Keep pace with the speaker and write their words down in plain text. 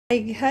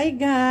Hi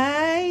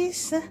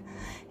guys,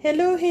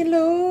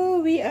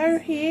 hello, we are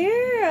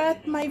here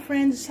at my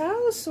friend's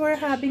house. We're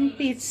having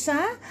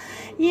pizza.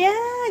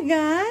 Yeah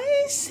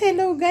guys,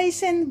 hello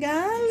guys and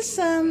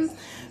gals.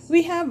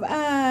 We have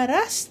a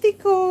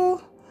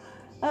rustico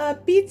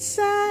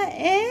pizza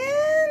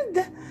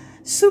and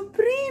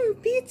supreme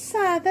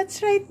pizza. That's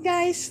right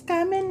guys,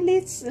 come and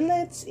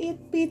let's eat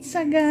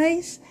pizza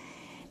guys.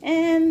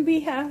 And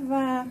we have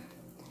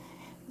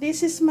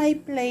this is my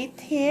plate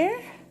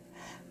here.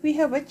 We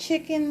have a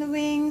chicken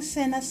wings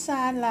and a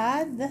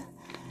salad,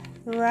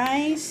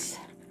 rice,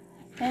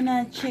 and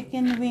a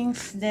chicken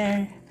wings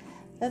there.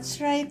 That's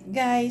right,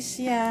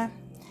 guys. Yeah.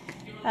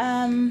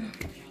 Come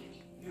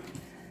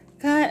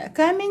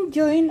and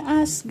join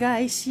us,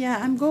 guys.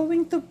 Yeah, I'm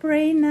going to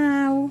pray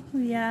now.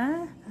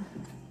 Yeah.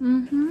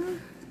 I'm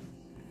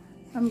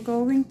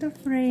going to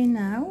pray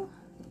now.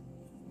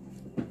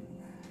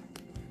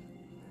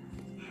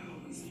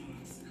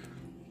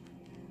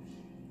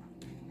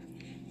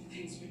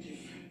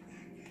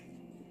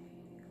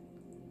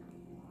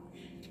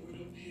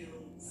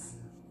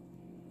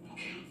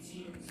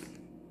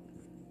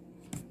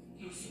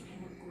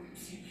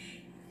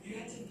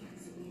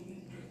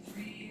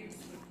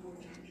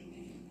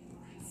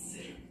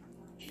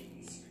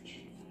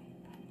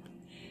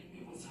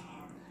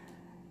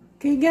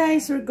 Okay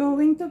guys, we're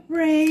going to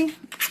pray.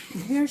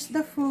 Here's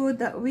the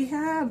food that we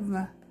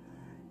have.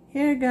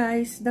 Here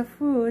guys, the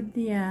food,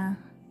 yeah.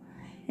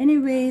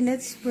 Anyway,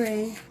 let's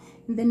pray.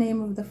 In the name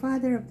of the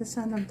Father, of the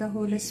Son, of the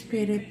Holy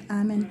Spirit.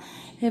 Amen.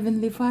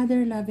 Heavenly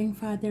Father, loving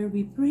Father,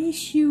 we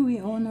praise you, we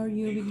honor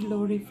you, we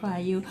glorify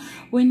you.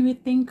 When we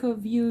think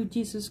of you,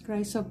 Jesus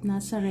Christ of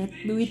Nazareth,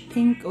 we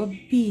think of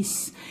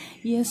peace.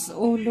 Yes,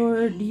 O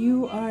Lord,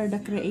 you are the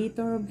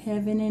creator of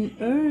heaven and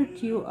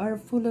earth. You are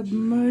full of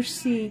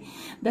mercy.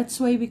 That's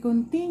why we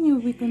continue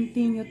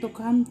to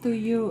come to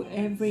you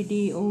every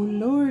day, O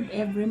Lord,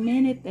 every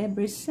minute,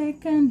 every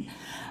second.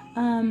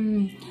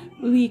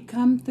 We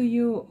come to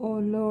you, O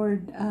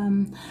Lord.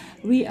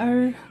 We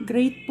are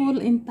grateful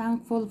and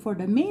thankful for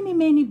the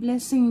many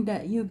blessings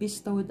that you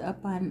bestowed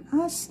upon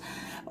us.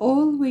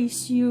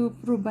 Always you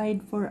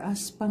provide for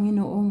us,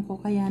 Panginoon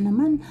ko. Kaya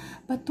naman,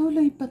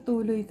 patuloy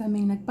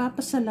kaming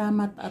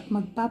nagpapasalamat at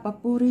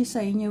magpapapuri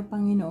sa inyo,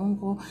 Panginoon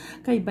ko.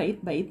 Kay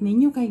bait-bait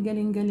ninyo, kay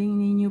galing-galing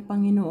ninyo,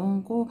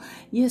 Panginoon ko.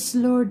 Yes,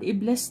 Lord,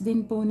 i-bless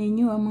din po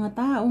ninyo ang mga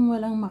taong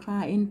walang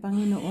makain,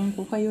 Panginoon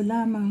ko. Kayo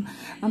lamang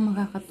ang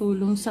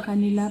makakatulong sa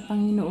kanila,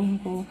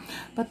 Panginoon ko.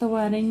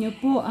 Patawarin niyo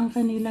po ang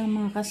kanilang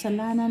mga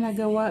kasalanan na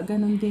gawa.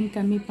 Ganon din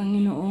kami,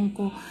 Panginoon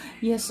ko.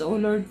 Yes, O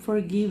Lord,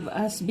 forgive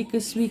us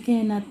because we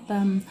cannot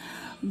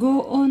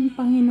go on,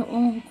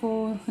 Panginoon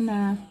ko,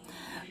 na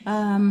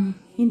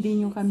hindi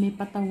nyo kami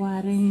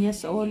patawarin.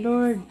 Yes, O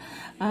Lord,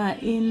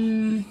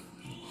 in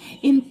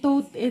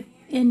thought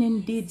and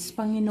in deeds,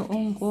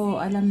 Panginoon ko,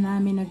 alam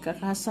namin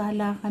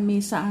nagkakasala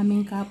kami sa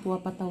aming kapwa,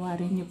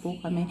 patawarin niyo po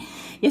kami.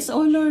 Yes, O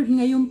Lord,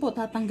 ngayon po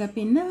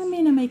tatanggapin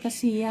namin na may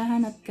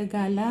kasiyahan at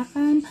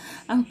kagalakan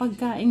ang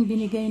pagkaing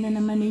binigay na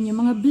naman ninyo,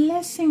 mga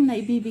blessing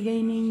na ibibigay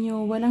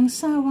ninyo, walang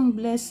sawang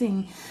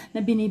blessing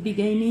na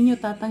binibigay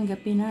ninyo,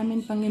 tatanggapin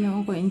namin,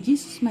 Panginoon ko. In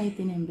Jesus'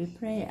 mighty name we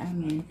pray.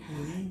 Amen.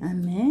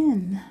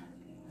 Amen.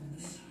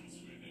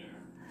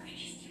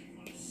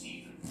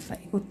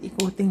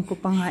 Ikot-ikutin ko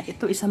pa nga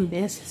ito isang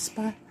beses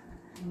pa.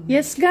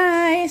 Yes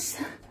guys,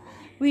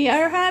 we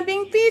are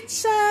having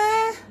pizza.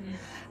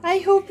 I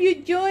hope you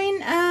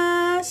join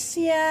us.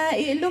 Yeah,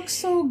 it looks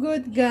so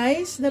good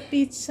guys, the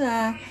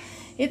pizza.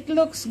 It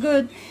looks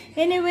good.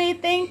 Anyway,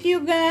 thank you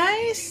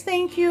guys.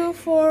 Thank you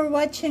for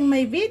watching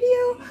my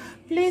video.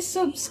 Please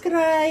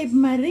subscribe.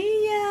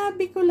 Maria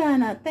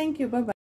Bicolana. Thank you. Bye-bye.